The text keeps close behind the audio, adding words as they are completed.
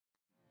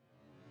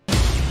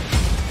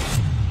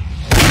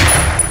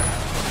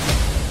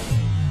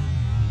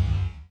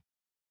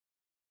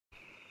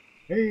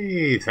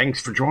Hey, thanks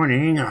for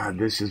joining.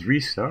 This is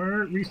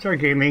Restart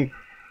Gaming,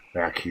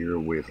 back here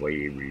with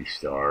Lady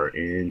Restart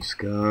and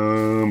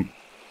SCUM.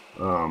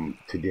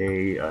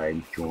 Today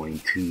I'm going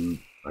to,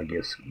 I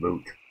guess,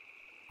 vote.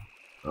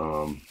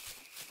 So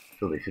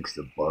they fixed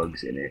the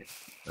bugs in it.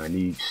 I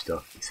need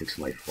stuff to fix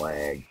my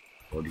flag,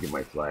 or to get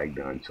my flag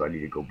done, so I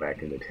need to go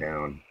back into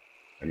town.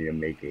 I need to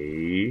make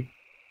a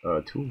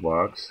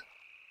toolbox,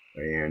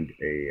 and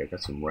I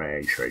got some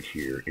rags right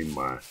here in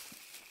my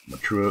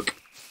truck.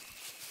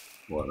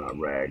 Well, not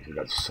rags, I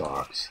got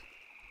socks.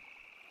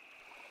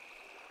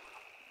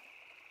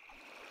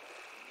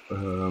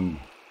 I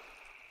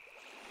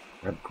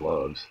have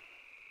gloves.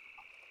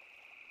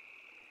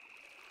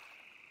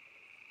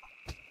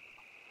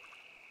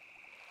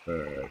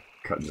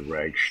 Cutting the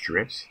rag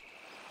strips.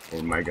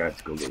 Or my guy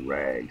to go get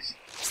rags.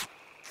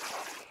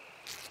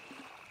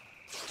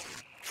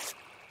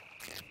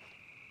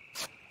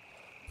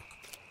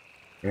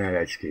 Yeah,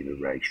 that's getting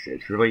the rag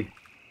strips. Really?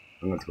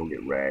 I'm going to go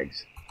get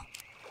rags.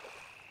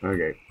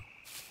 Okay.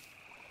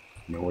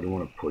 No, I don't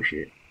want to push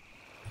it.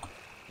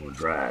 I want to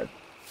drive.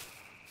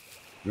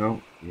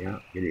 No, yeah,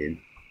 get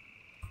in.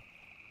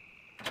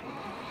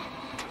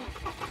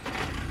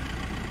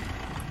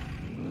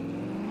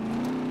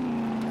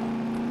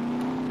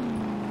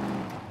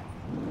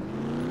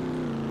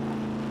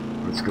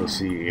 Let's go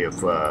see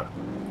if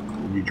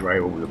when you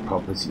drive over the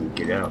puppets and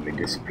you get out, they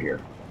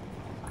disappear.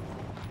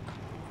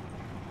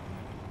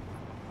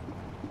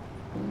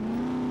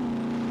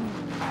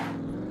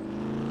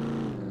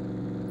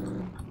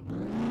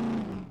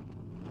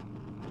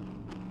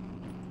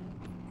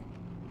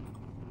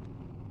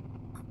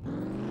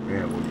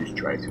 Yeah, we'll just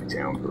drive through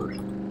town first.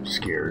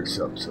 Scare us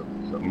up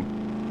something.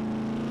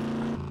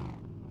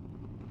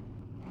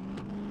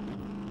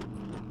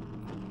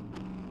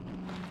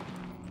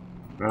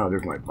 Oh,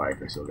 there's my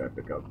bike I still gotta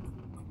pick up.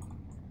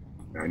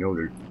 I know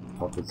there's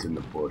puppets in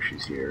the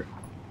bushes here.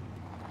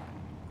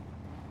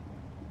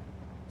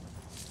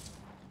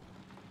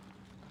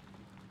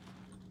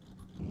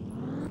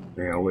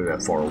 Man, I don't live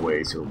that far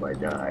away, so if I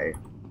die.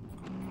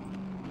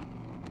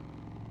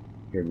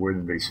 Okay, where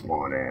did they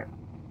spawn at?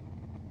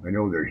 I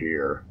know they're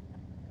here.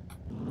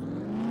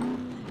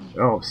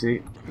 Oh,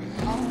 see?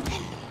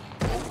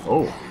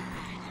 Oh,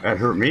 that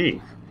hurt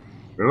me.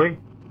 Really?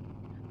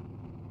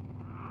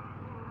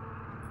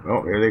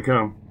 Oh, here they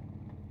come.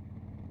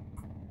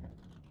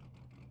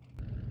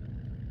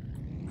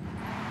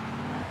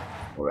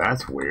 Well,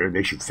 that's weird.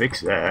 They should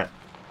fix that.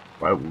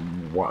 Why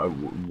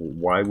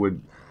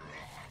would...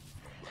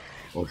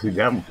 Well, see,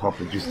 that one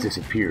puppet just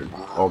disappeared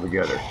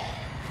altogether.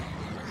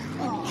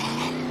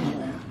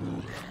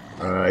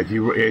 If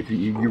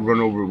you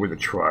run over with a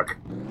truck,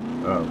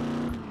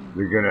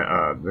 they're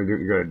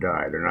gonna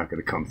die. They're not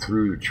gonna come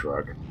through the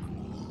truck.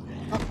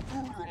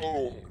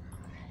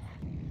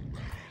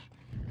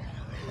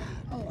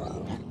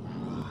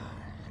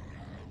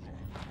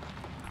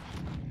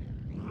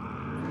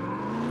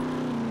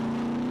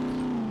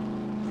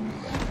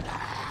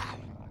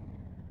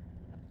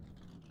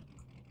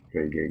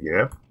 Okay, get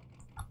up.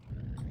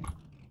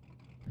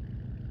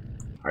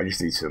 I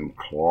just need some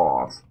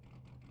cloth.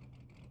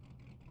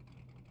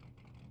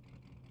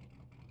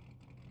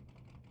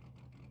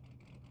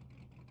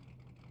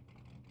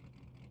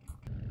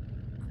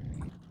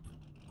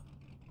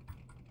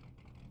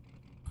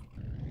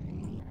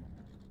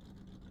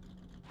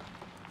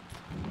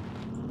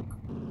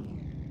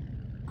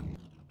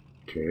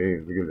 Okay,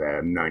 look at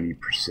that,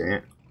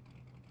 90%.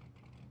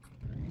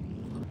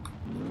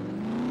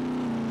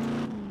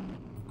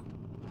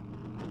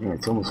 Yeah,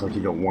 it's almost like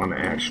you don't want to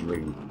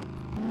actually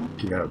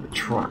get out of the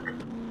truck.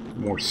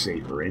 More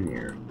safer in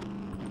here.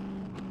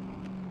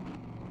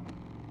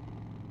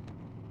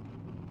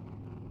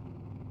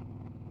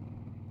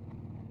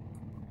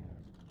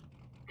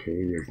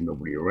 Okay, there's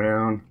nobody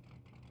around,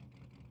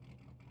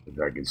 as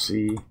I can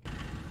see.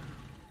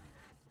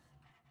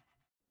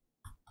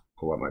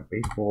 Pull out my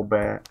baseball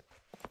bat.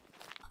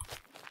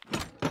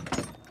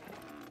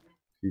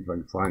 See if I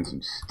can find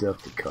some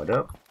stuff to cut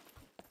up.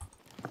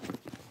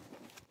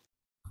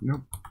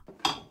 Nope.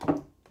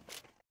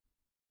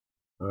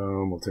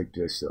 We'll take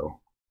this though.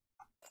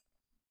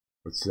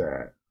 What's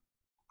that?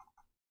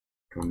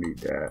 Don't need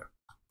that.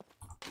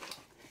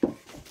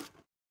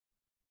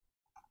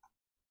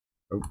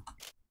 Oh.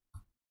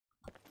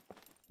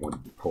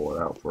 Want to pull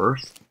it out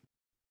first.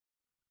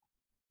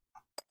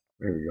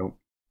 There we go.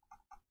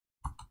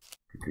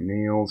 Get your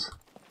nails.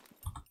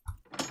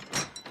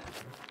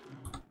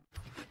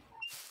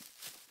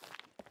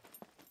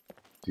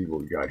 See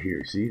what we got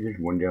here. See, there's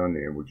one down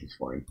there, which is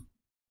fine.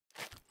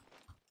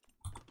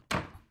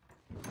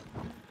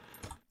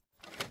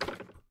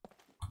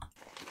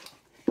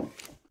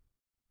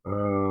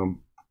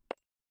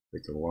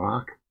 It's a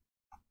lock,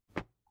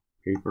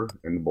 paper,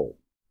 and the bolt.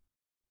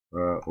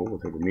 Oh, we'll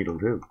take a needle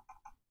too.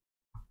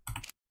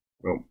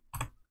 Well,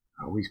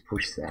 I always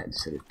push that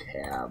instead of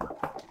tab.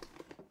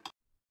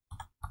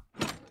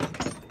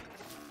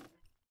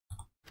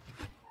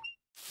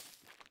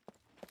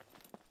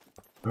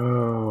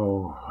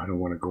 Oh, I don't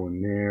want to go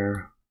in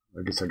there.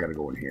 I guess I gotta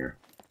go in here.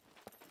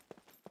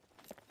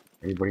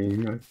 Anybody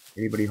in here?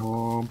 Anybody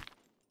home?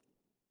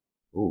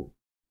 Oh,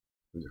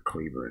 there's a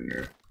cleaver in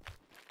there.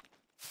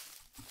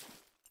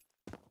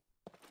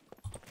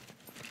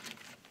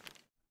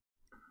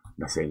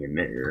 Nothing in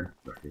there.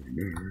 Nothing in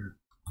there.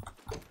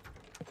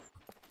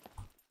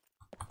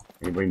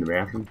 Anybody in the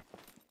bathroom?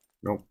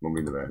 Nope, nobody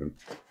in the bathroom.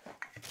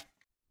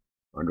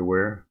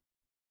 Underwear.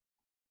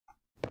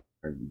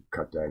 I can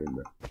cut that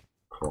into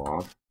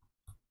cloth.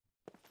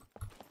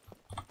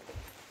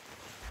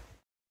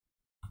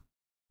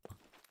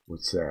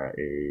 What's that?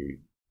 A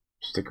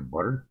stick of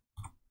butter?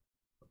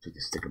 I'll take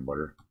a stick of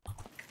butter.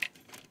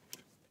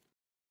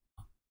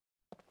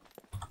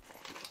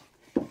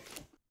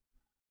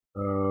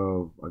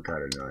 Oh, I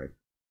got a knife.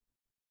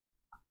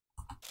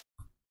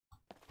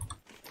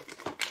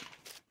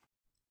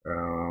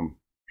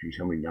 Geez,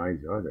 how many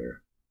knives are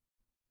there?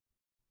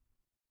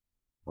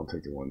 I'll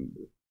take the one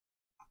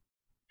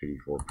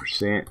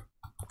 84%.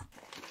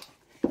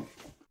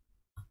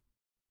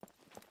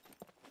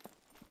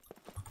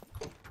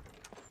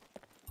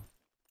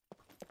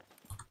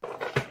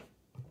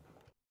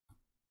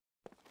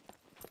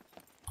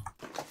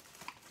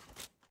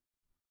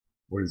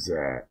 What is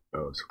that?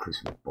 Oh, it's a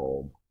Christmas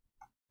bulb.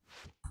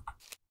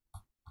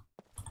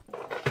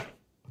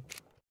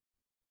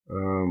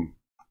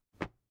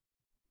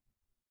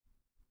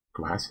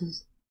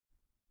 Glasses?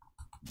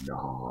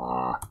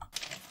 Nah,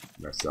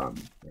 that's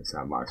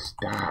not my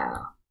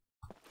style.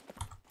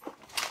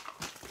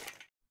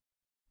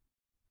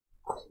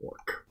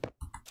 Cork.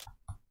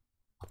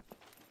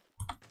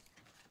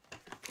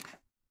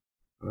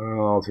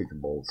 Oh, I'll take the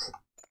bolts.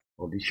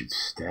 Oh, these should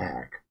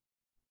stack.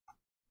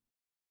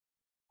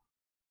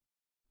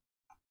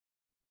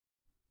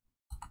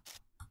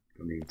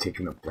 I mean,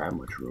 taking up that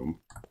much room.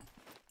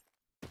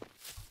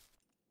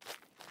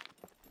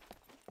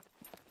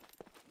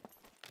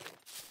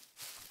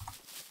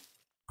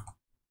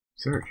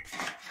 Search.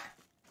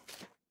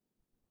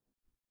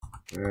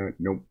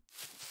 Nope.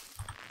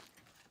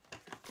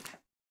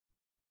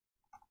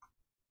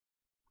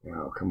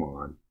 Oh, come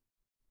on.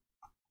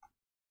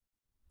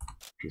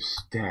 Just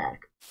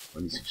stack.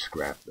 I need some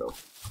scrap, though.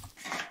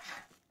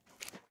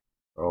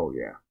 Oh,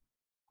 yeah.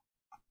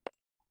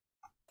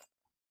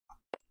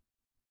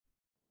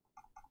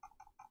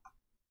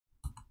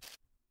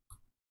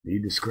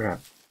 Need the scrap.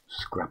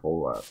 Scrap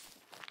all up.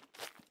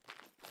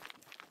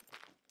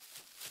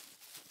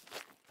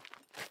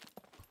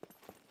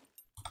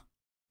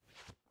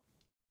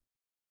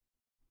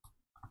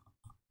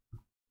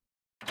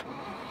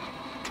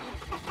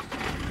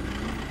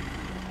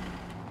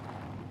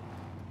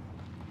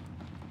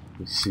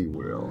 Let's see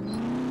where else.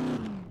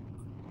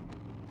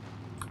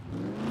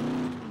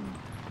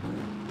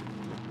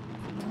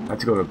 I have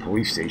to go to the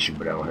police station,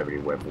 but I don't have any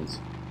weapons.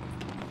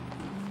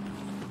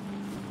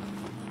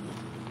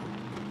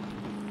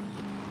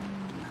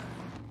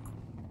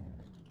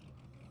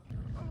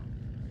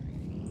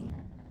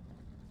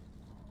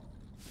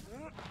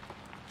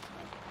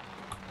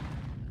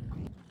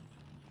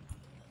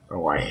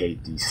 Oh, I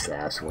hate these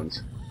fast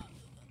ones.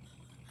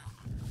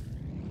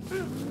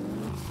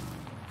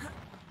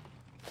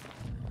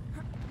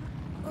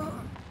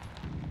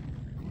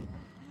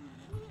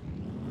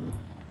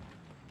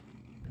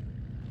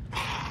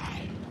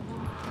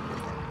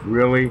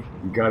 Really?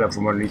 You got up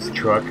from underneath the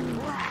truck?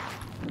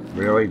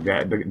 Really?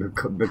 That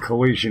the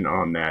collision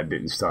on that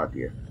didn't stop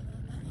you?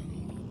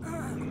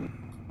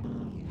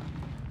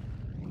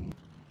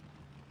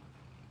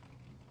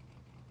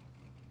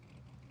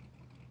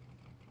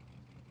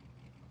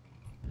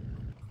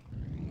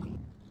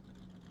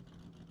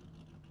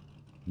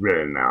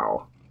 Really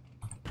now?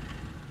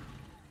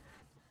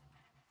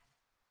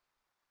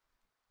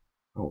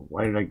 Oh,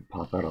 why did I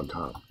pop out on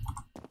top?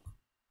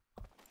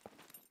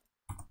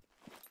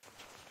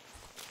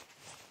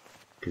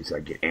 Because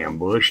I get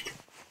ambushed?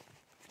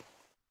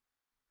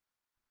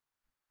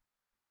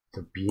 It's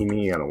a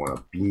beanie. I don't want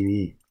a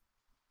beanie.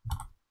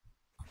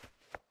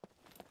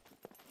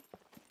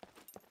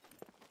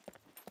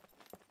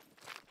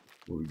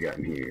 What we got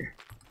in here?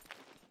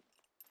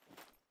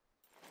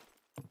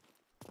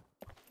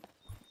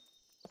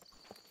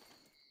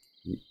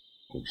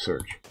 Oh,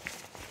 search. I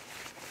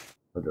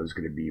thought that was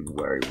going to be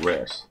where I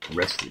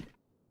rested.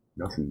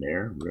 Nothing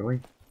there,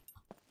 really?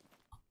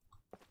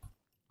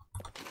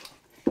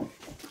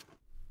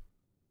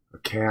 A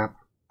cap?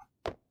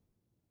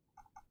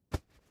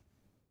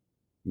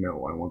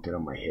 No, I want that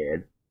on my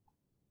head.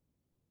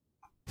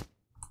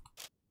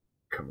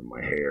 Cover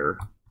my hair.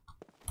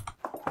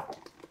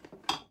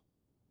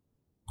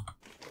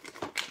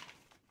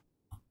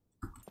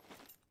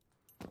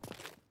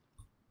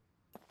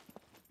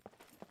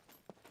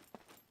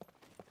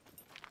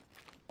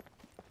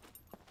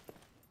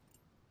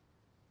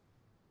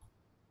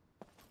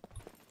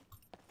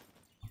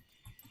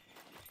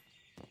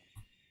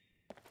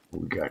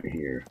 What we got in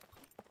here?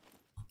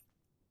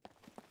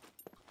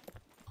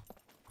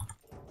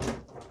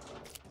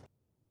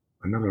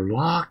 Another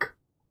lock?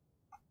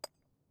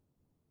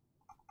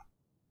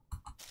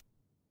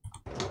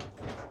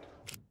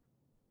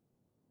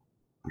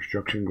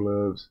 Construction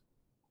gloves.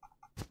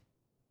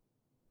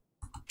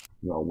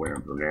 I'll wear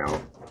them for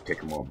now.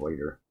 Take them off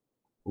later.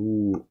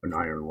 Ooh, an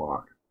iron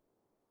lock.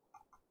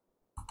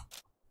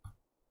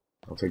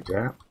 I'll take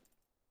that.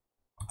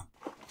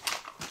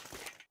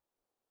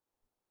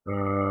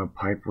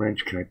 Pipe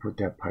wrench. Can I put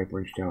that pipe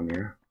wrench down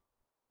there?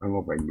 I don't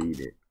know if I need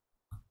it.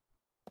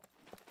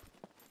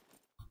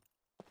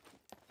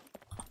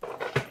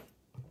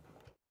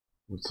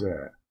 What's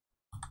that?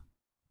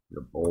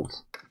 The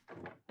bolts.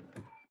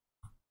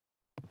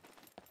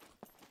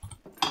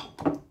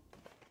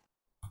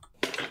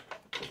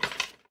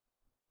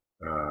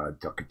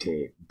 Duct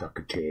tape.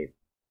 Duct tape.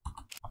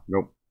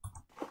 Nope.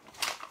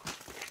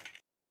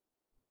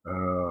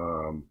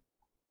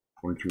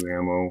 22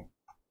 ammo.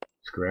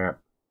 Scrap.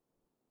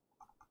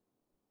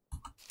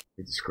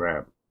 Get the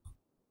scrap.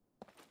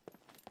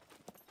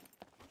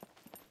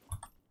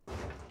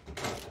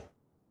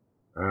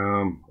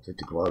 I'll take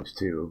the gloves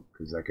too,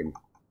 because I can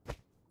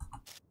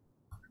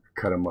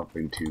cut them up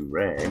into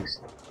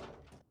rags.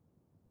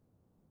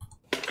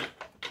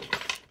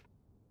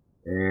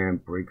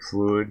 And brake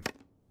fluid.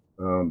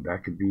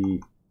 That could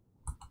be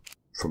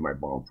for my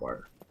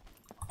bonfire.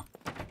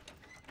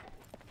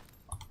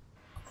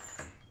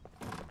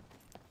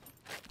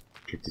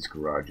 Check this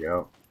garage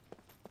out.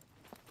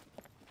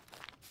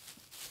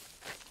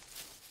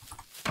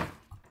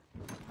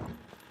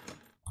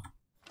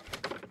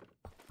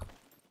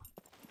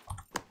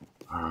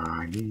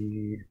 I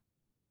need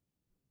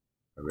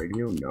a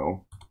radio?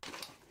 No.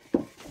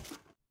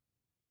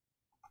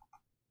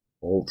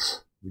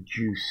 Bolts. Would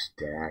you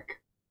stack?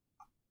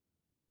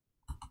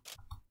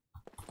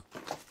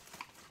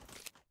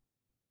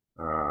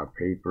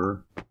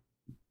 Paper.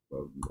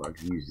 Well, I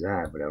can use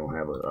that, but I don't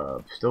have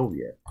a stove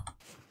yet.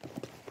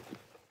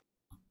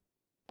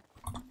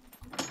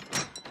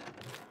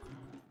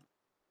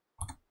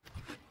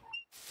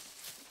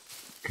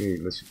 Okay,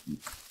 let's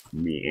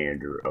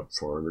meander up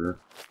further.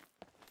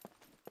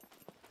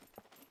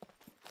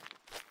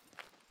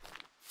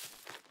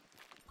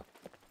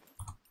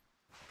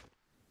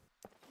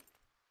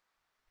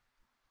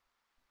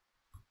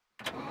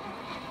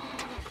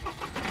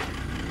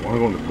 I want to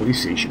go to the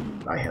police station.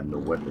 I have no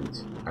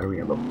weapons. I don't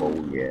even have a bow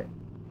yet.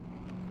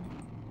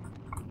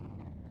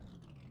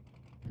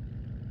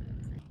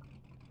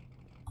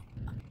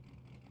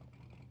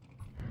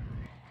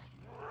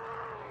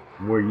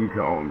 Where are you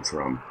calling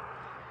from?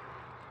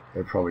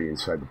 They're probably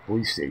inside the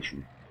police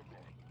station.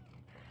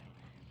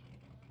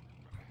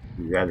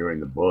 Yeah, they're in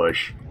the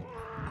bush.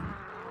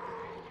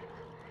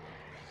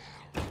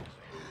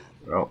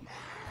 Well,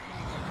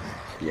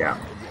 yeah.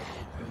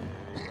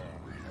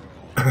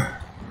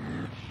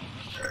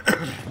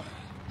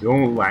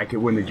 Don't like it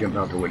when they jump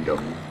out the window.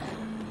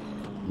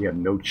 You have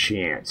no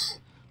chance.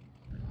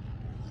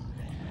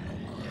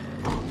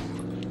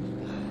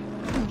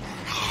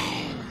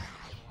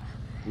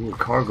 Ooh, a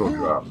cargo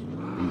drop.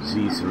 In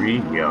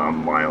Z3? Yeah,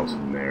 I'm miles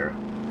from there.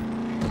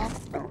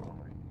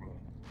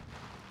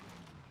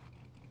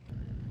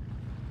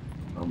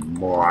 I'm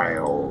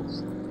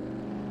miles.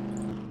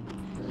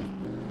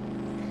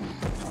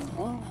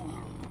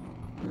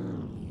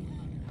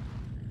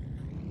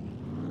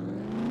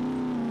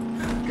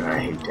 God, I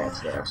hate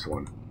that last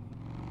one.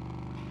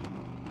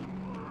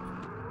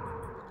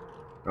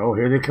 Oh,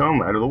 here they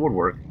come out of the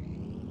woodwork.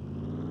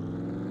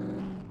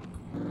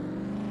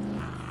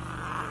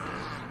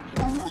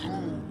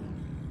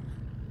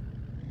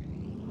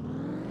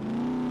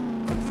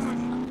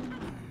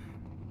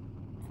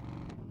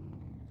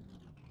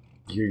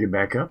 You get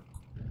back up?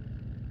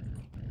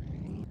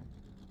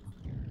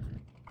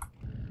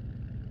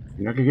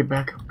 You're not gonna get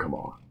back up? Come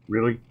on.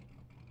 Really?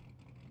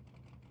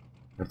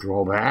 After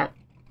all that?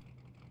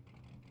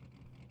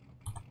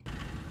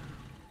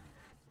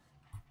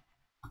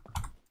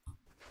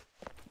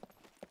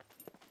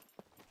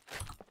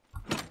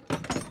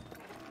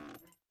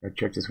 I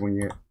checked this one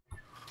yet?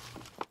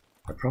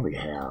 I probably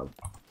have.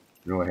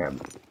 No, I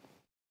haven't.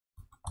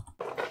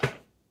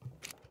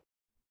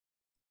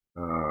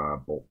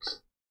 Bolts.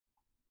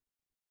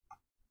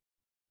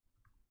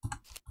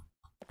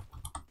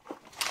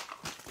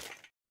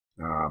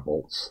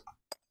 Bolts.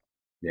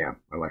 Yeah,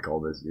 I like all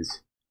this.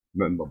 It's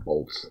nothing but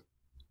bolts.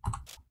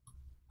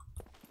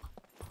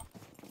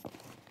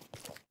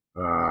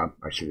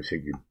 I should have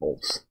figured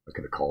bolts. I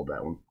could have called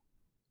that one.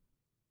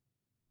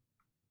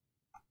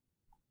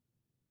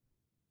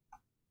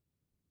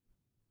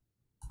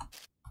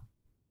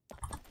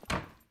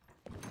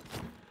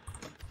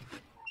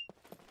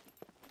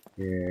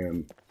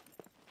 And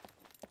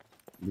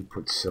let me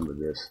put some of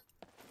this.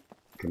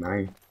 Am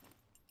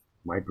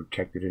I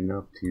protected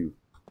enough to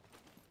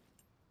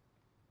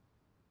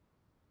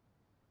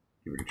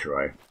give it a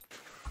try?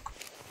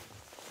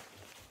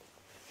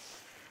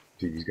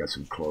 See if he's got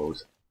some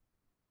clothes.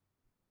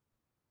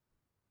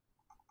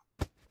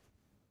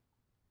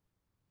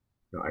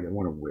 No, I don't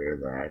want to wear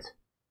that.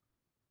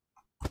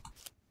 I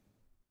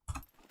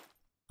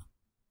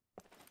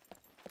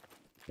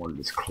wanted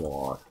this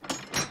cloth.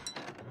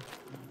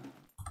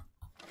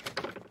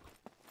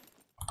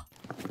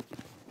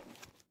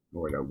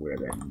 Lord, I wear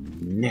that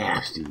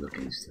nasty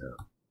looking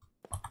stuff.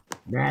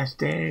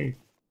 Nasty!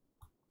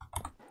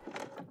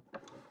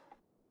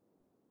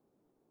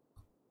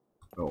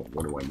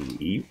 what do I need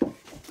to eat?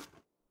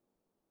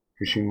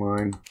 Fishing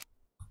line.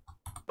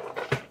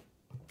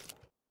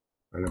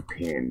 And a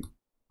pin.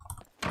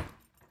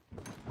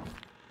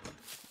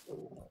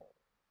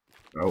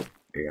 Oh,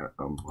 yeah,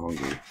 I'm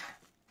hungry.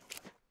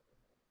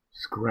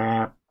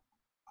 Scrap.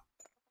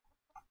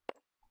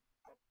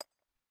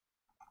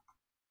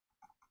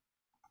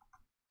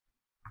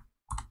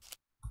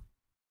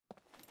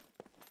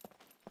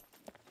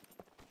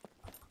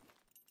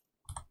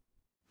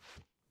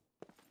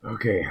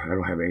 Okay, I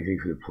don't have anything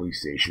for the police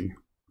station.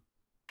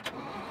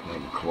 Not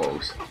even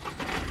close.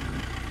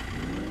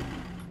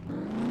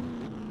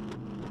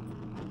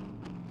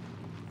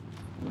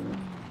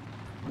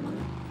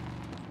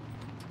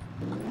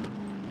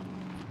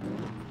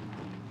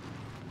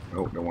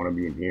 Oh, don't want to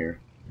be in here.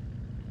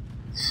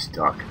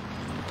 Stuck.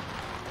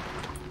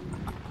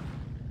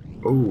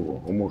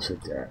 Oh, almost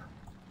hit that.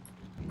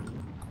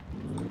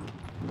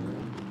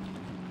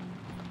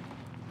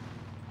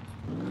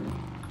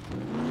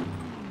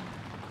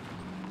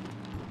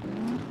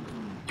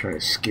 Trying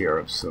to scare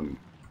up some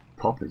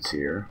puppets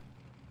here.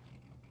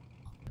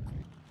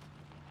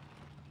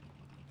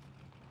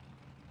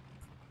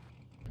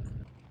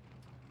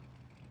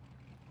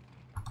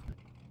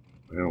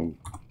 I don't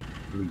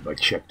believe I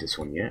checked this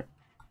one yet.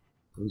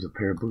 There's a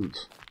pair of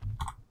boots.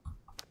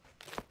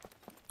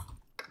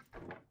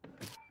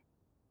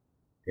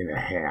 And a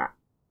hat.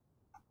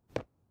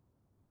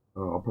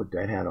 Oh, I'll put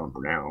that hat on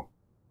for now.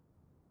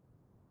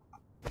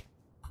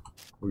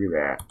 Look at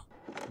that.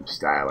 I'm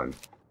styling.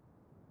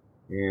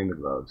 And the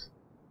gloves.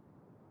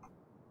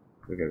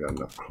 I think I got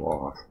enough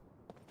cloth.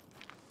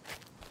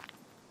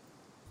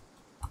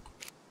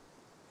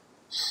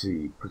 Let's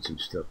see, put some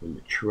stuff in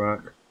the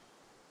truck.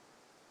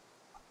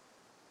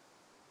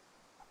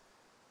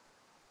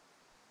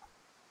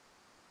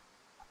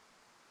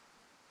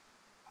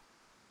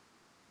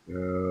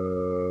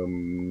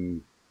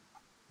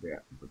 Yeah,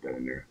 put that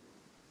in there.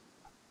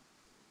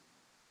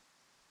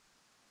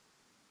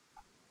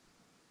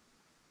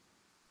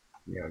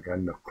 Yeah, I got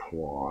enough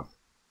cloth.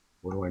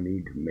 What do I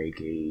need to make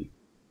a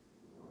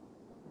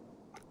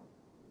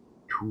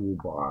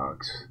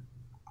toolbox?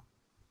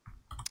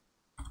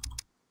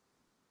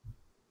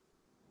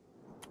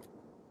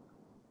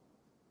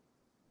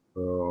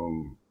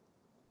 Can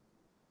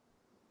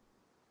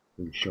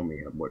you show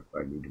me what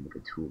I need to make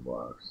a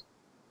toolbox?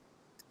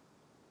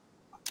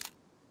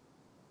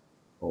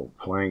 Oh,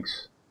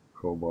 planks,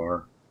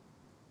 crowbar,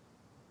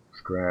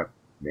 scrap,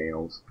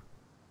 nails.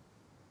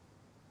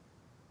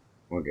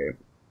 Okay.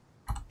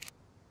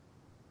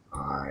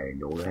 I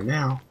know that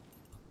now.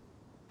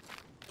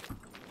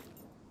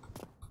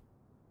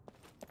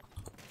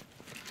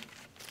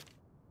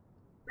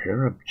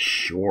 Pair of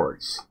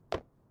shorts.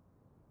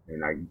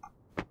 And I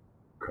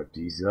cut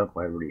these up.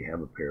 I already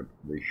have a pair of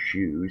the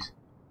shoes.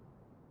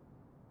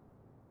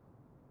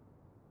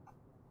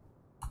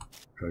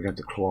 So I got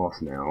the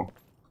cloth now.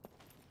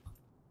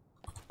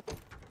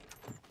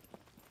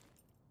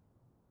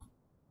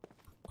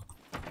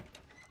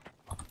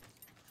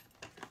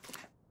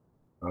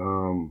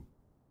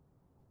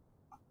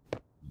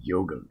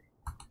 Yoga.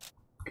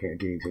 Can't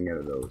get anything out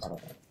of those.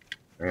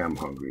 I am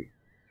hungry.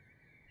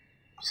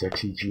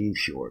 Sexy jean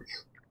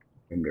shorts.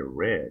 And they're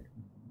red.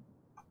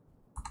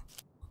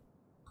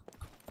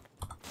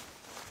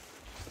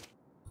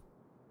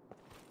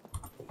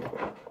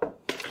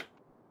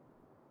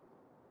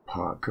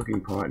 Pot.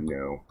 Cooking pot?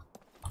 No.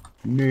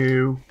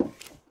 No.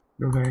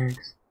 No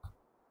thanks.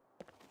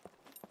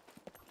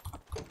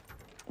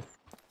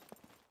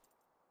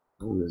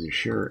 Oh, there's a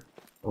shirt.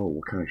 Oh,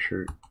 what kind of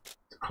shirt?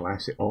 It's a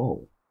classic.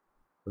 Oh,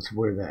 let's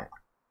wear that.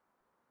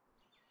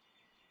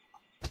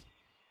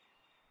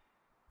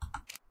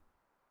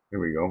 There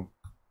we go.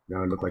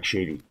 Now I look like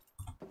Shady.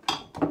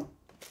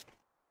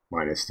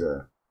 Minus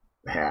the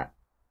hat.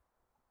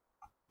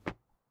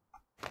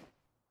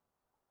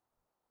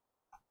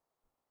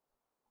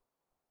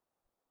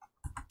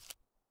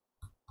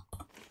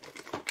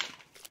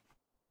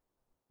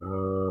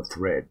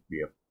 Thread.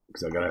 Yep.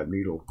 Because I got a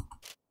needle.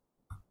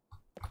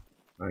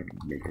 I can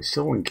make a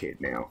sewing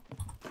kit now.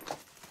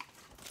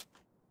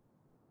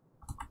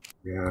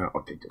 Yeah,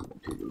 I'll take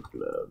those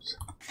gloves.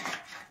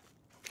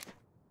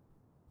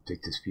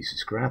 Take this piece of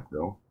scrap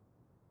though.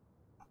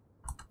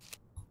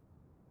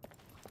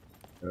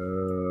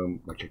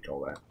 I checked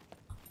all that.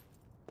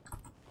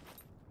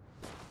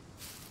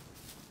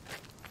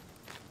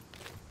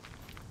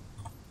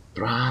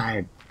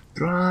 Drive!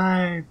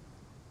 Drive!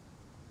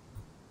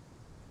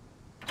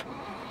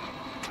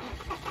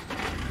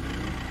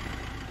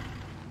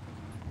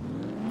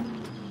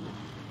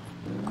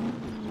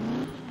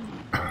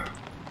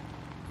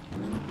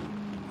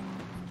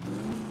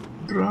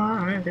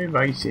 Drive,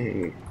 I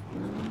say.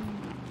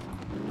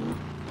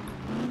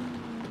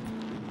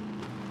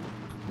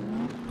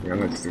 Yeah, I'm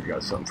going to figure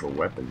out something for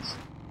weapons.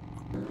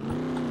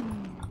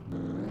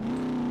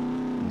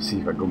 Let's see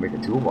if I go make a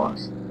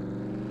toolbox.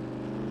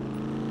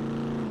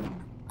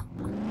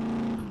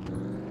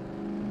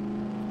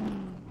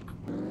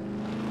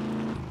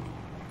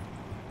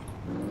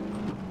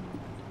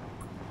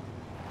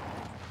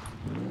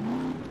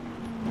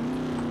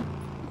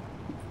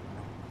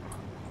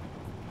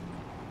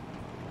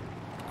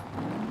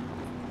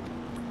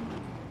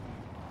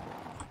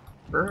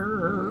 Okay,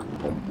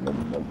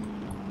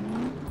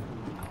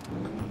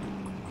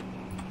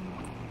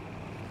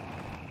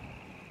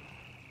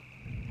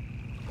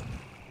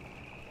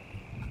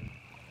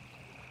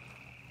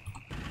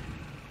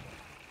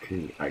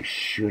 I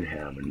should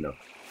have enough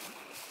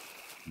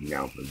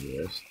now for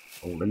this.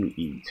 Oh, let me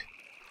eat.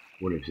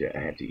 What is it? I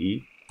have to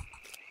eat?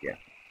 Yeah.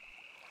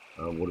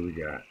 What do we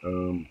got?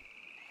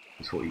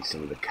 Let's go eat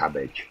some of the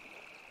cabbage.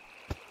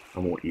 I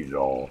won't eat it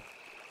all.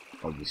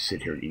 I'll just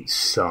sit here and eat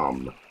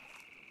some.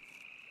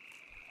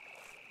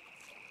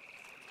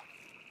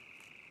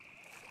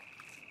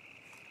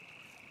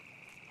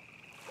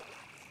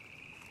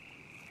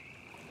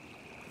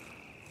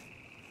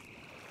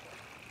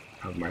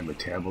 How's my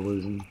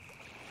metabolism?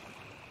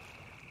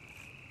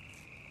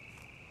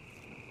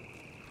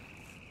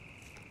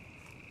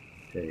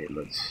 Okay,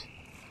 let's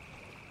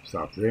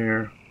stop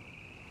there.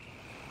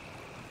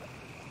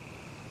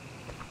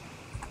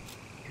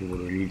 Okay, what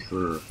do we need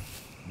for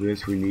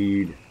this? We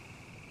need...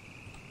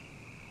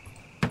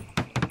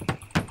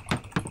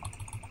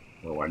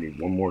 Oh, I need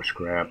one more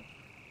scrap,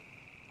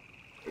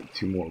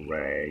 2 more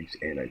rags,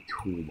 and a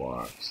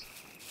toolbox.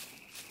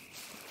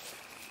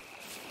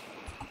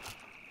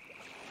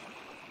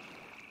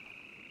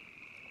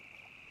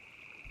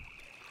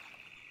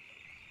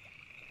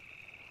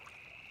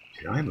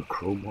 Did I have a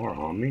crowbar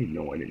on me?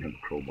 No, I didn't have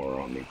a crowbar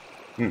on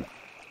me.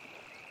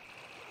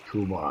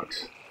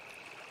 Toolbox.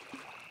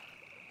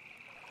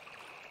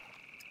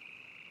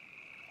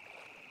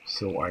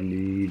 So I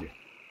need...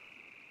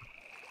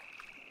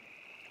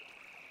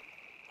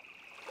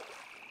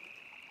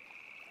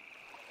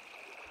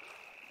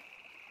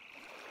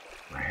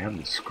 I have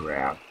the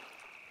scrap.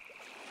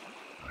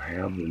 I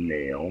have the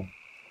nail.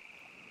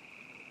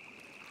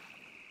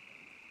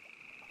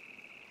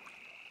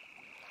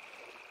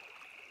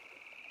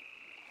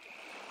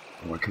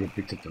 Oh, I could have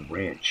picked up the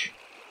wrench.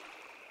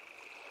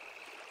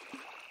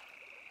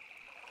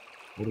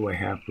 What do I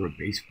have for a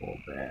baseball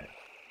bat?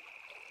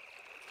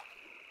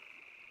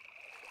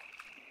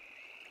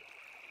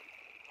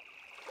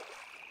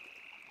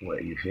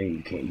 What, you saying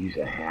you can't use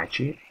a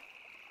hatchet?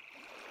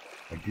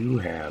 I do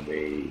have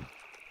a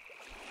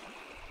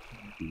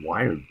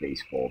wired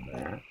baseball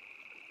bat.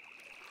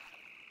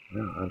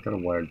 Yeah, I've got a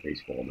wired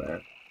baseball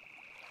bat.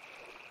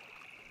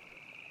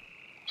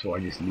 So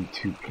I just need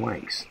 2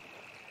 planks.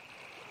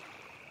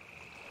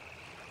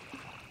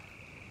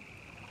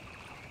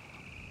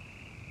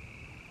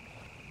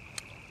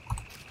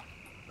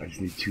 I just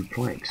need 2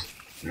 planks.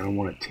 And I don't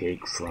want to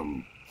take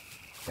from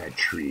that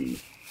tree.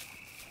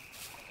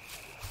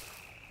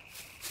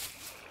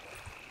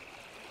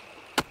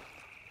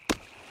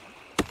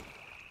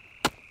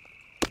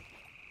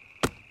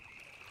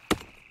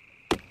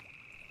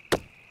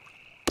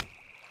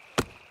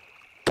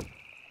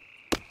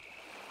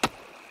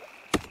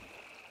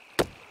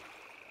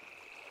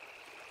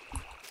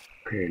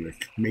 Okay, let's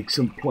make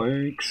some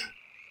planks.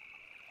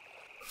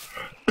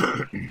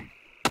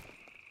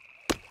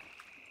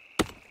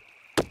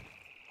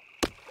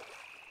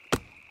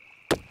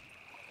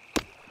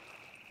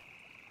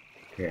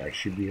 Okay, I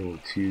should be able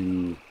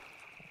to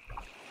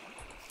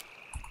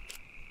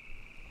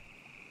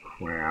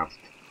craft.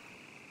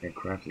 Can I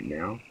craft it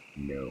now?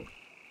 No.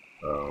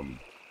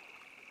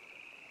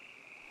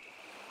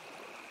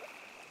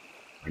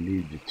 I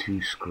need the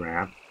 2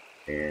 scrap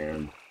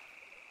and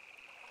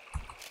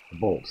the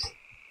bolts.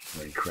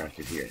 I can craft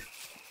it here.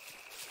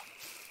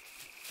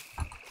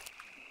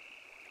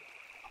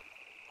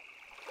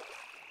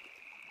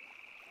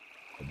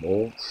 The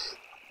bolts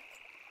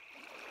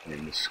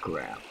and the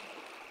scrap.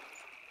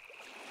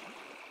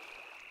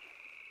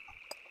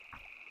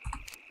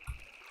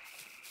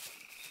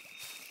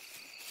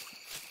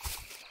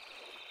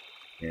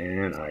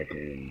 And I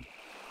can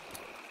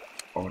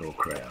auto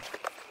craft.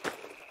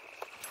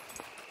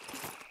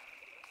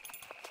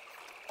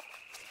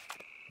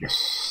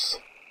 Yes.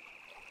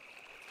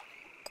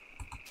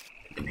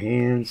 Taking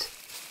hands.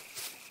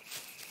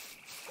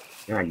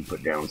 Now I can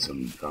put down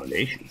some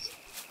foundations.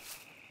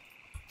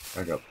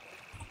 Back up.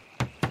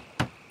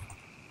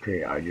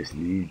 Okay, I just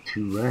need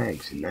 2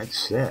 rags and that's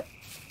set.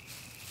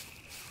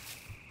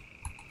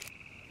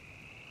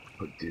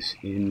 Put this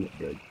in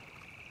the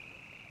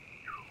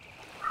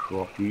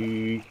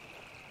trucky.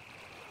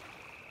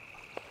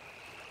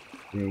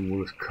 And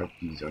we'll just cut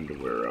these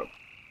underwear up.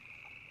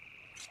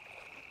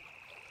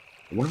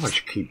 I wonder if I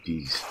should keep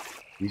these.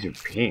 These are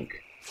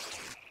pink.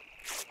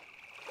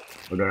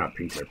 Oh, they're not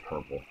pink, they're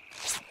purple.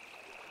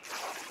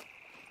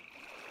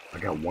 I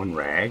got 1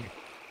 rag.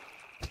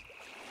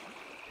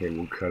 Okay,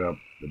 we'll cut up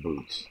the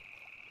boots.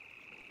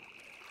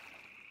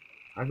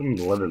 How come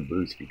the leather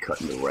boots be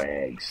cut into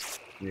rags?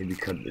 Maybe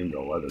cut it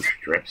into leather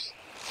strips.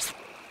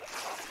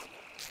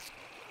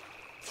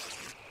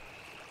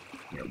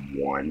 Yeah,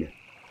 1.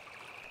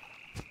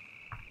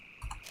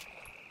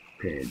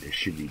 Okay, this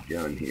should be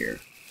done here.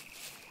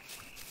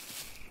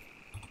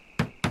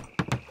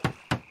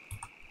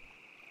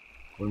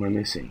 What am I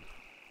missing?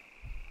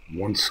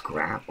 1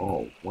 scrap?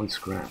 Oh, 1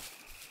 scrap.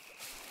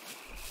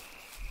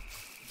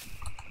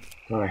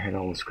 Thought I had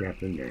all the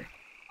scrap in there.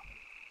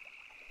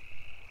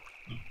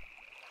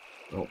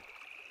 Oh,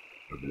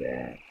 look at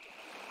that.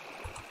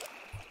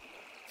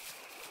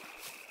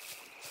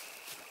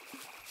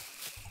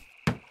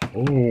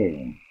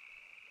 Boom.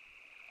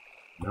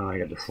 Now I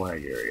got the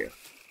flag area.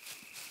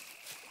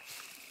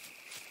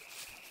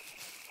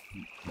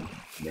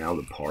 Now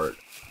the part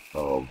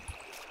of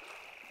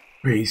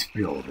base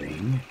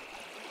building.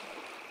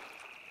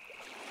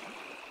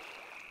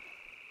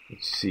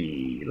 Let's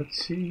see.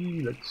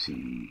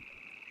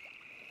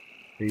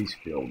 Base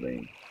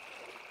building.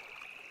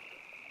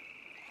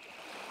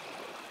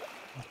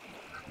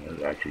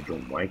 I actually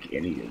don't like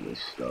any of this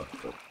stuff,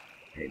 but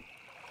hey.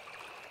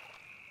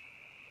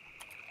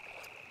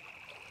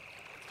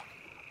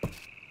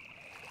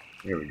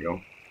 There we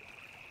go.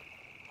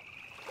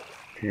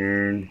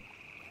 Turn.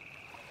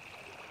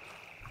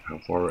 How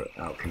far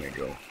out can I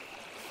go?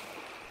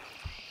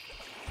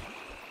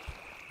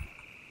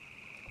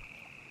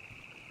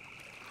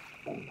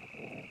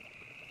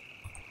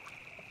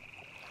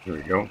 There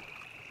we go.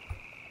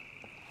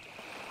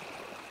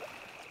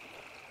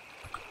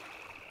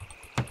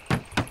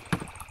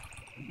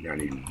 I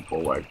need,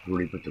 oh, I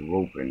already put the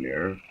rope in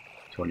there.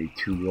 So I need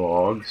 2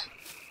 logs.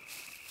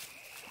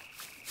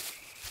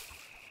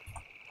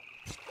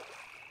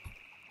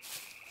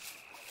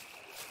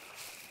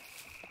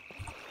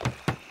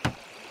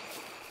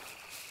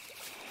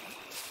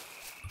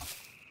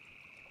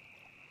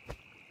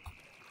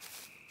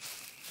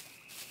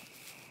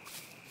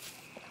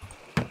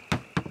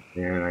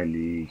 And I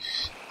need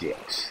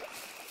sticks.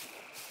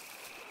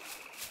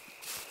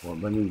 Well,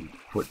 let me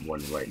put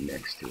one right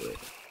next to it.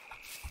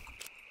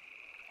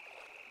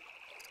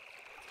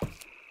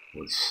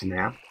 Will it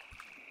snap?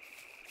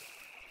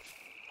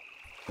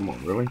 Come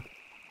on, really?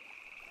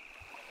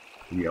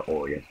 Yeah,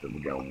 oh, you have to go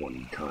down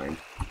one time.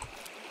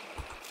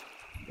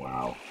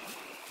 Wow.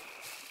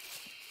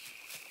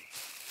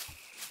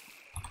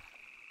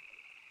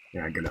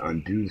 Now I gotta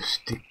undo the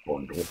stick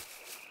bundle.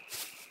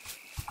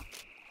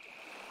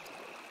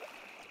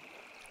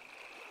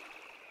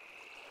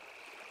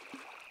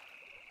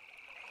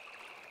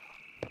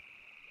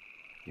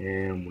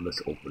 And well,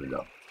 let's open it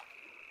up.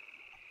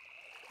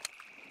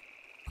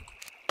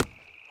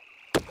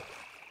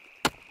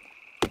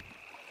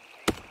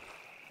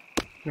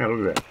 Yeah,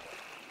 look at that.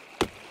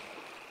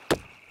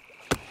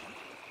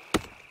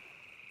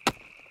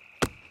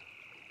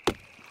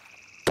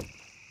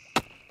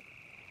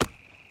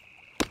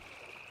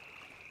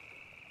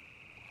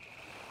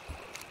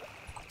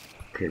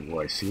 Okay, will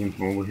I see him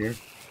from over here?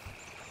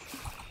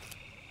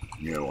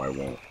 No, I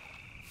won't.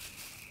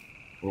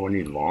 Well, I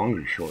need long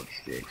or short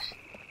sticks?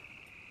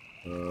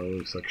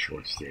 Looks like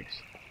short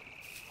sticks.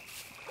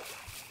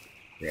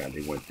 Yeah,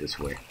 they went this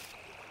way.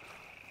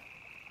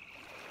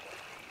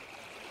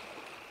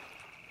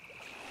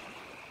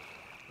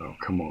 Oh,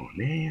 come on,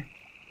 man.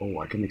 Oh,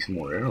 I can make some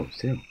more arrows,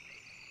 too.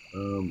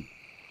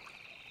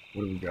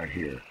 What do we got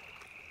here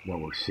while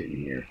we're sitting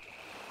here?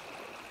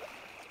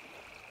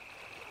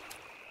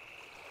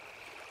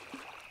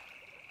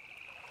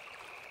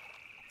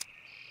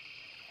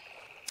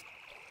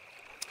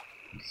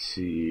 Let's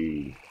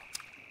see.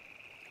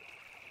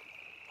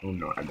 Oh,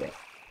 no, I bet.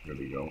 There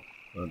we go.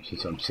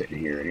 Since I'm sitting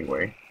here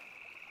anyway.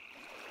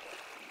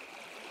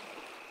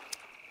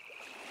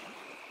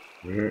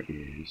 Where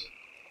is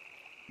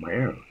my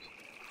arrows?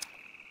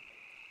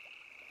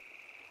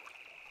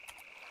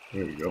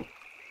 There we go.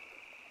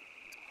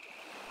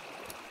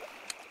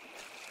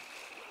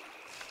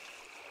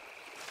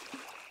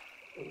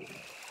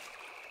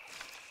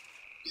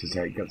 Since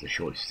I got the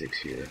short sticks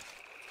here,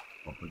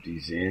 I'll put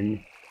these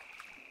in.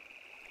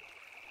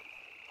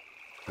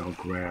 I'll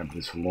grab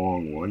this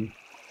long one.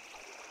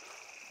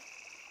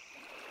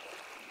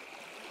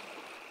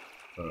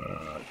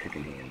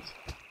 Kicking hands.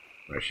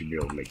 I should be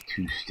able to make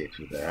 2 sticks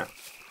with that.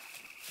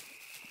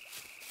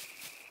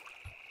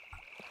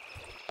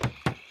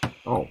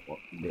 Oh, well,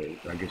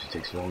 I guess it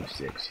takes long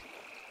sticks.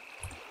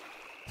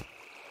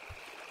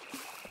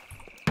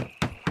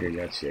 Okay,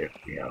 that's it.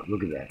 Yeah,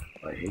 look at that.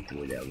 I hate the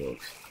way that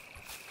looks.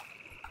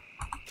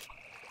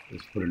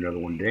 Let's put another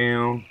one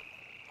down.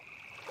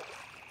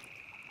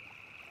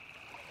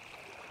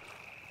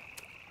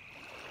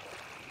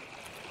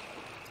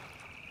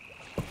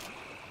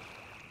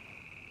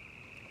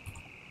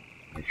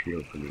 I should be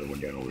able to put another one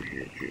down over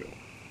here too.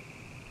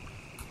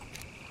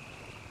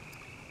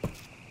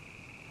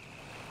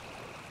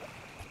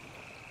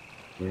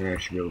 And I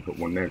should be able to put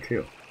one there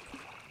too.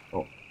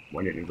 Oh,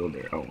 why didn't it go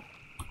there? Oh,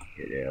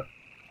 yeah, of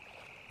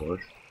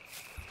course.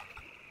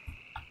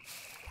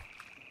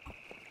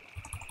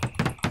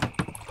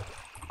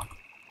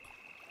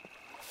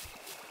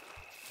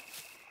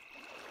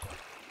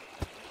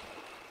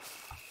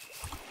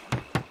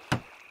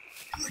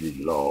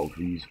 These logs,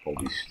 these all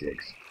these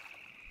sticks.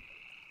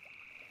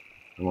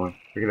 Come on,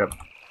 pick it up.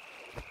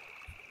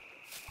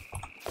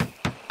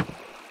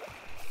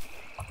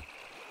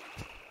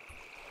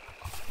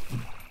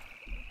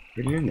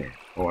 Put it in there.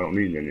 Oh, I don't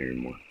need it in there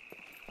anymore.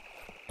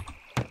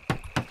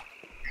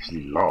 Just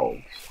these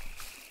logs.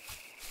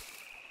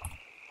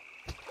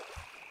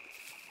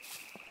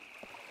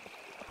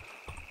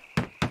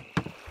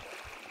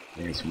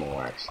 and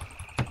small axe.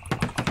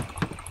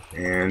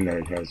 And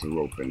that has a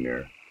rope in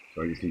there.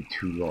 So I just need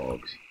 2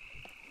 logs.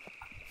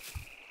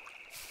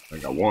 I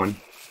got 1.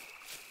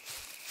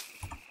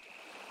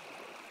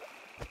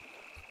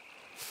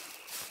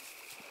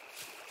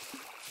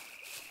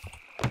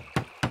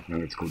 Now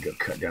let's go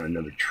cut down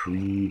another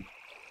tree.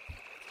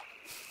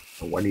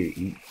 Oh, I need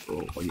to eat.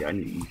 Oh yeah, I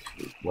need to eat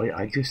food. Wait,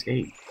 I just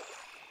ate.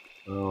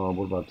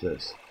 What about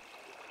this?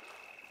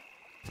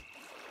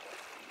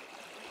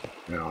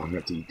 No, I'm gonna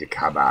have to eat the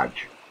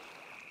cabbage.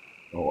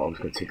 Oh, I was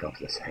gonna take off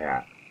this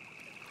hat.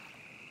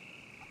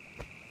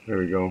 There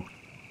we go.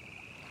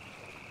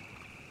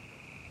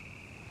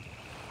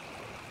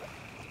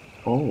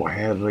 Oh, I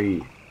have a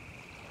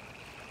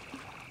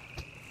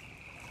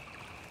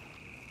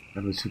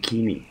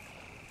zucchini.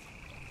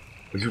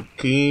 A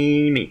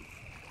zucchini.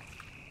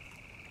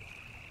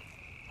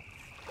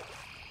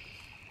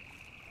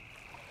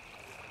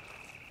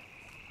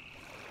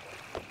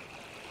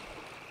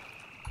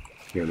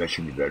 Yeah, that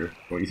should be better.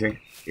 What do you think?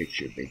 It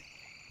should be.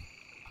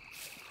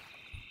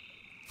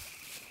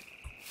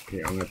 Okay,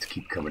 I'm gonna have to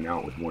keep coming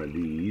out with one of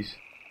these.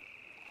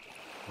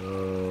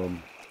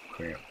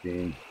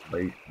 Crafting,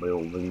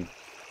 building.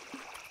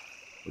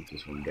 Put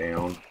this one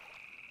down.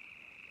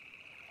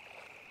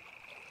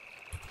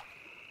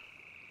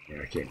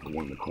 Yeah, I can't go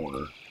in the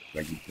corner.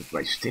 I can put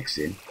my sticks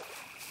in.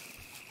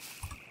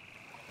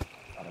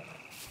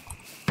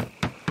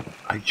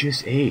 I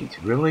just ate.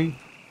 Really?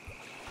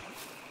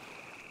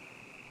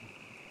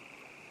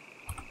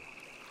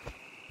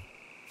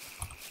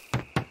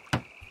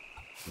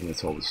 And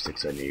that's all the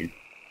sticks I need.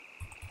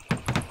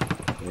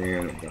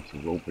 And I got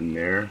some rope in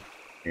there.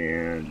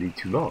 And need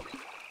 2 logs.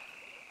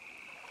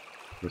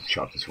 Let's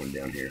chop this one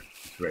down here.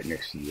 It's right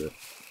next to the...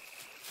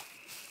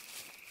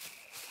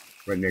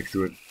 Right next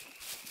to it.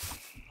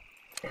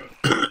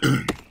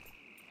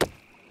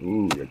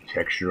 Ooh, the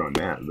texture on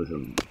that.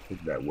 Listen, look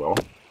at that well.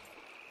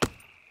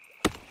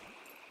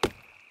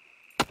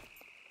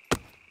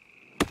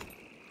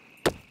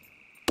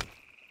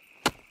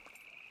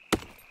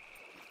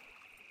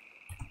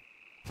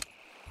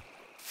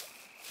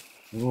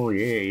 Oh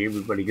yeah,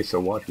 everybody gets to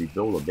watch me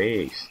build a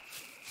base.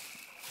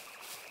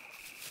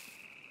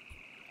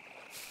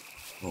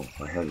 Oh,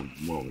 I had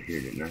one over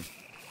here, didn't I?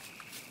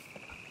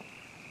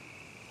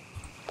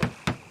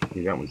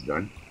 Yeah, that one's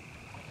done.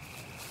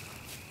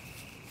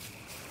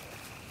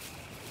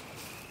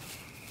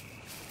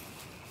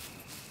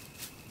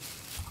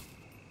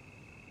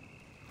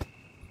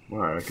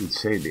 Well, I can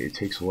say that it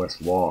takes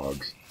less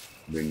logs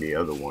than the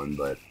other one,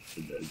 but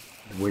the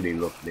way they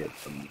look,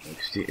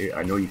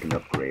 I know you can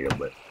upgrade them,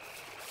 but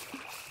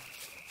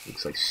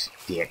looks like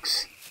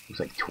sticks.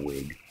 Looks like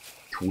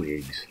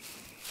twigs.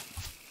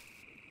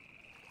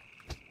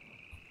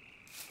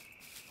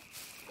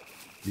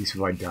 At least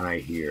if I die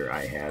here,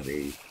 I have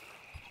a...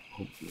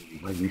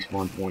 My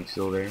respawn point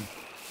still there?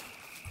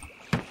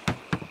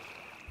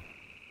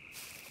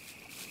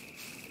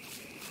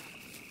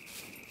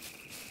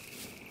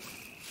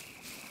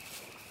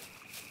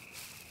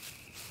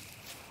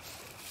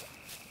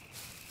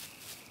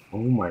 Oh,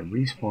 my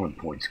respawn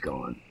point's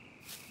gone.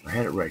 I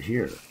had it right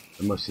here.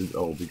 I must have...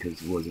 Oh, because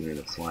it wasn't in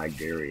a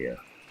flagged area.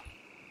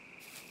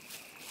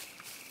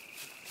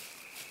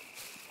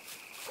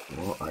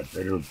 Well, I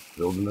better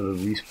build another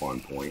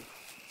respawn point.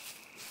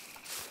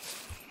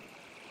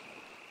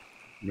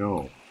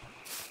 No.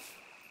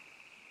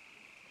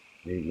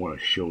 They want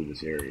to show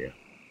this area.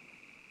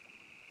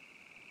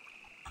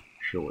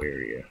 Show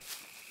area.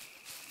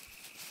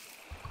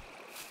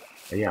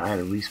 Yeah, I had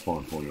a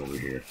respawn point over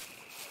here.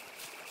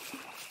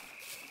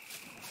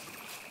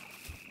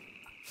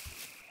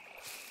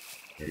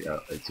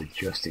 It's a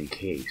just in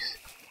case.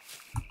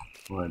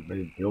 Well, I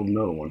better build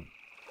another one.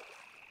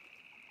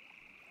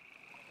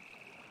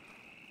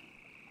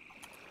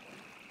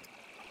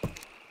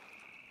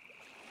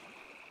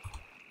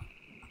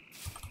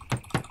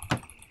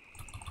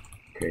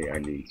 Okay, I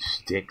need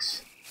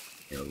sticks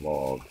and a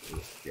log.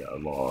 Yeah, a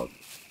log.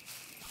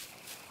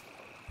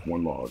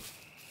 1 log.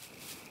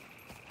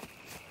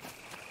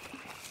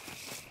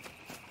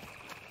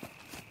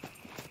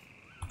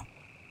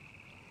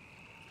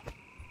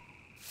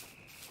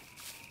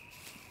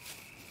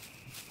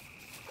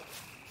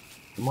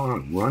 Come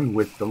on, run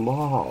with the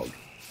log.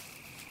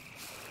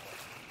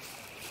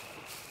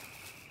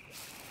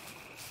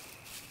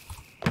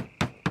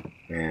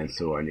 And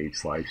so I need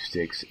 5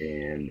 sticks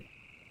and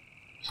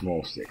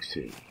small sticks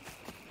too.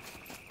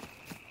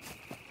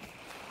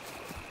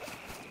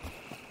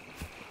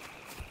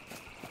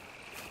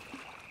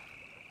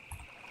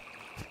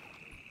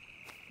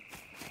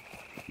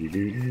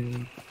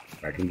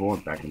 Back and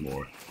forth, back and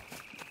forth.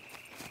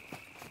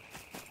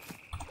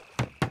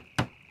 I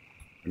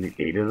need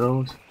 8 of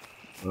those.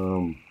 Let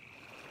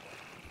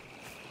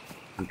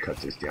me cut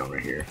this down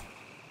right here.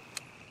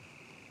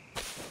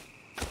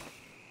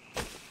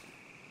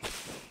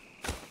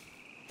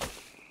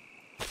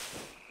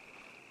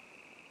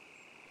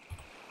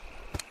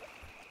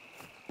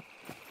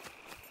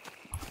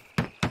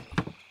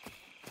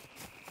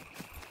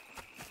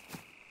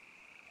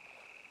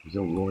 There's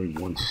only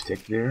 1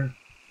 stick there.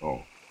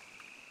 Oh,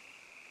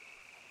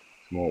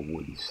 small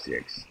wooden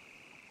sticks.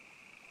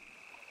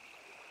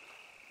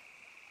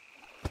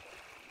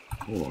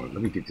 Hold on,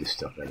 let me get this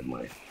stuff out of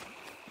my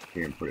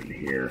here and put it in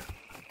here.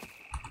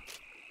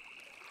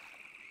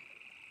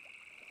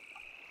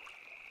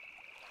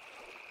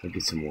 I'll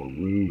get some more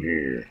room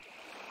here.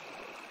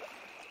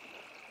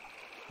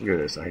 Look at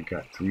this, I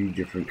got 3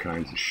 different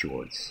kinds of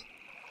shorts.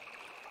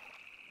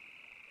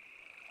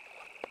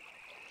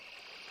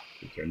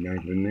 Put that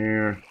knife in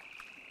there.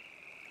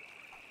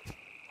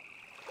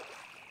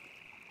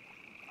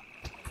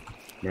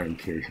 Now I can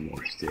carry some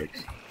more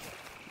sticks.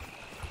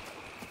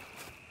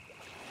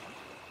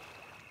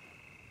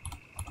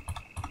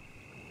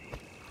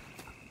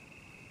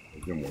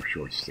 There's no more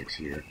short sticks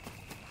here.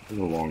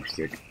 There's a long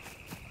stick.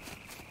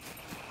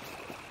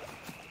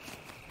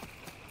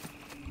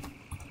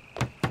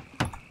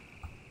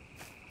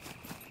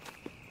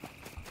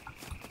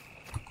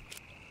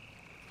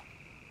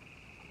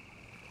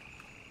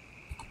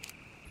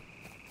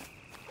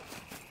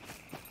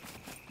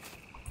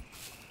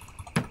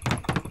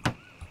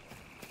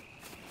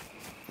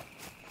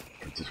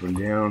 Put this one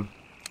down.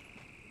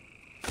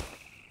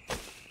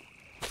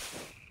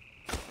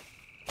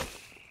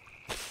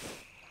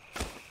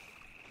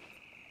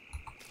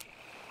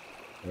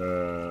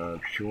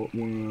 Short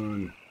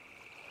one,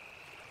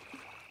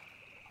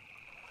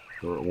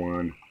 short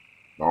one,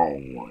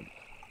 long one.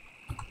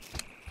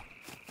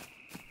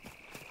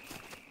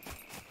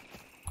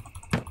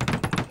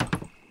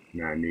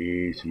 Now I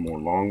need some more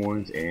long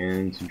ones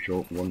and some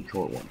short one.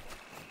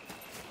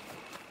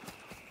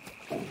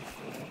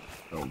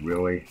 Oh,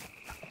 really?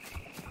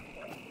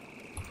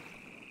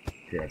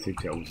 Okay, I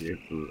think that was it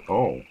for.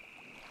 Oh,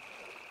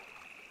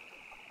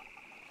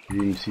 you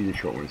didn't even see the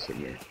short one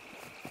sitting there.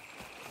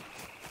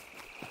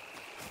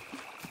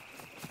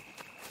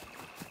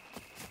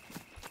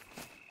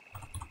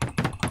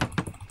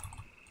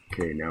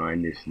 Okay, now I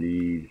just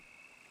need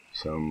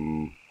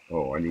some,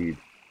 oh, I need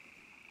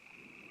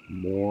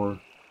more.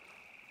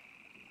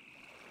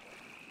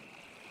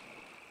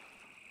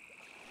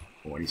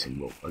 Oh, I need some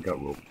rope. I got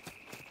rope.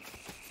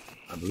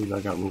 I believe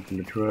I got rope in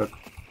the truck.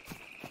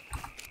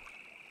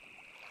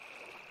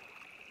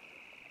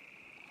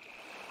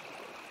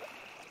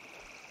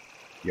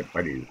 Yep,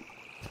 I do.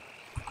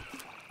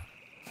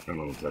 I don't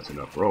know if that's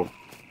enough rope.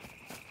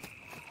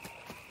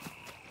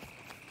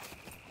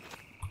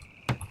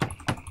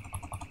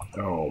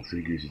 Oh,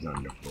 figures is not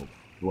enough rope.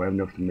 Do I have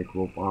enough to make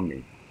rope on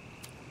me?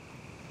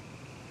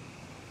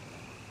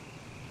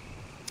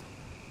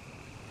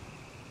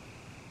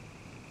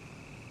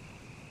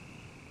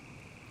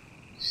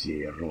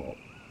 Zero.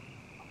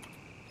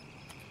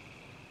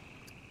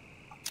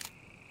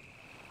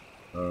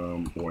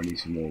 Oh, I need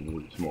some more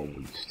wood, small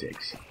wooden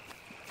sticks.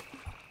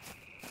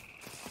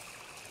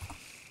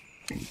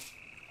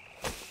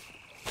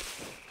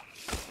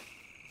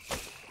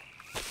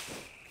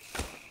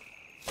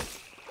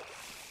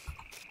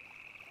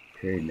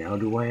 Okay, now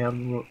do I have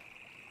rope?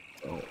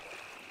 Oh.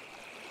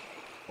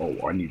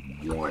 Oh, I need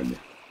one.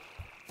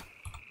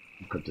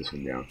 I'll cut this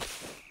one down.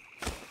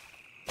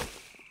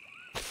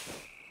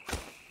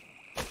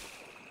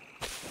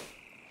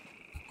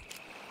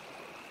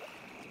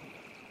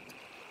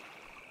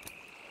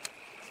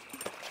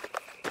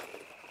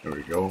 There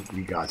we go.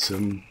 We got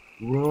some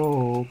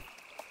rope.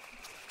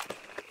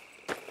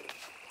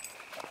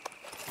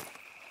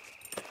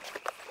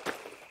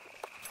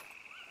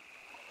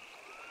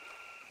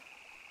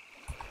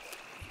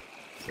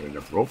 Is that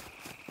enough rope?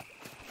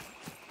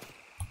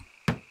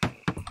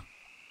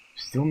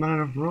 Still not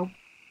enough rope?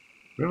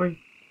 Really?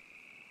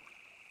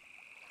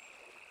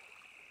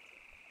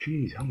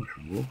 Jeez, how much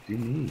rope do you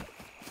need?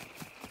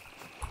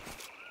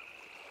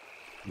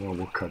 Well,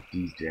 we'll cut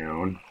these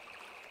down.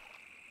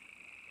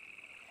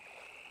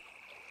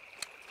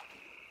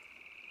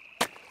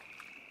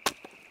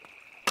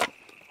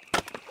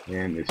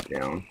 And this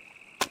down.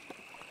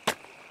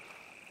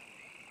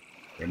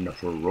 Got enough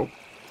for a rope?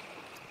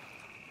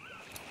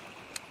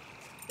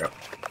 Yep.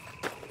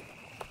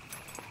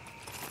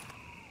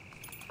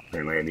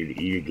 Apparently I need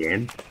to eat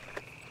again.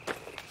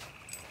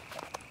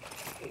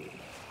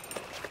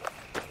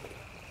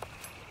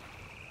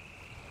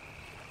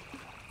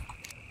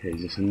 Okay,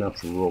 is this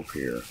enough rope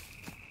here?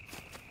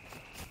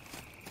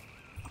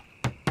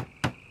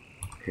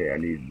 Okay, I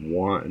need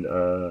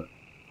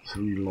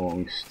 3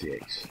 long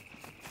sticks.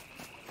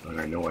 And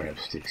I know I have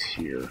sticks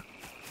here.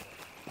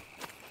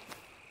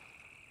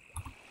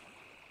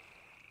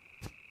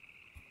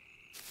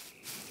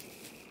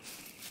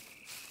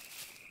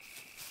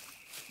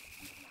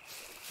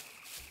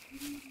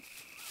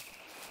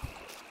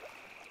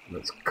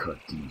 Let's cut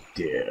these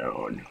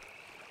down.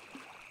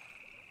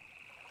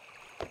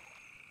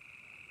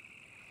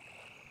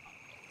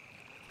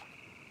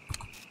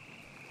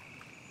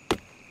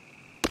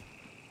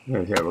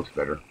 Yeah, that looks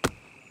better.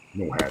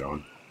 No hat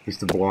on. Just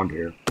the blonde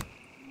hair.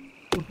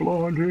 The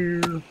blonde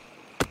hair.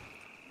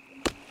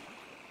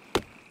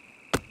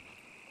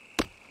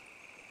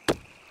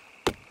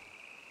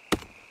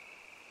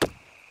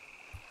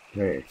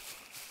 Okay.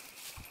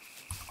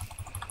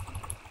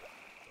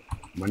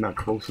 Am I not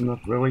close enough,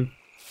 really?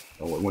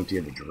 Oh, it went the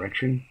other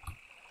direction?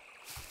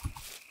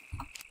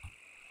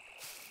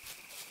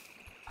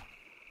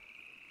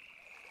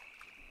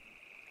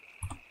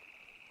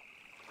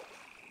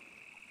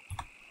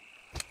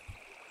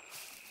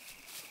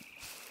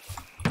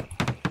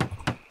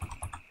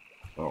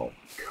 Oh,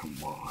 come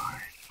on.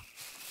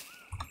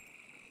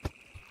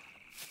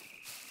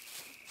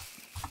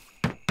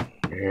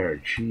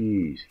 There,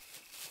 jeez.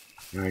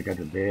 Now I got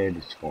the bed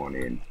to spawn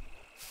in.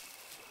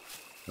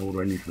 Now what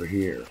do I need for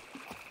here?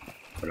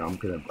 But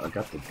I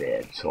got the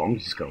bed, so I'm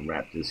just gonna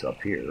wrap this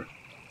up here.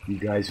 You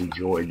guys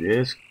enjoyed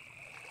this?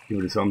 Give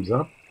it a thumbs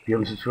up. If you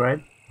haven't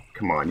subscribed,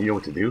 come on, you know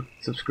what to do.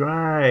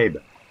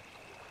 Subscribe!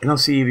 And I'll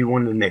see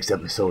everyone in the next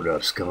episode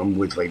of Scum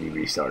with Lady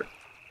Restart.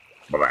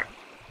 Bye-bye.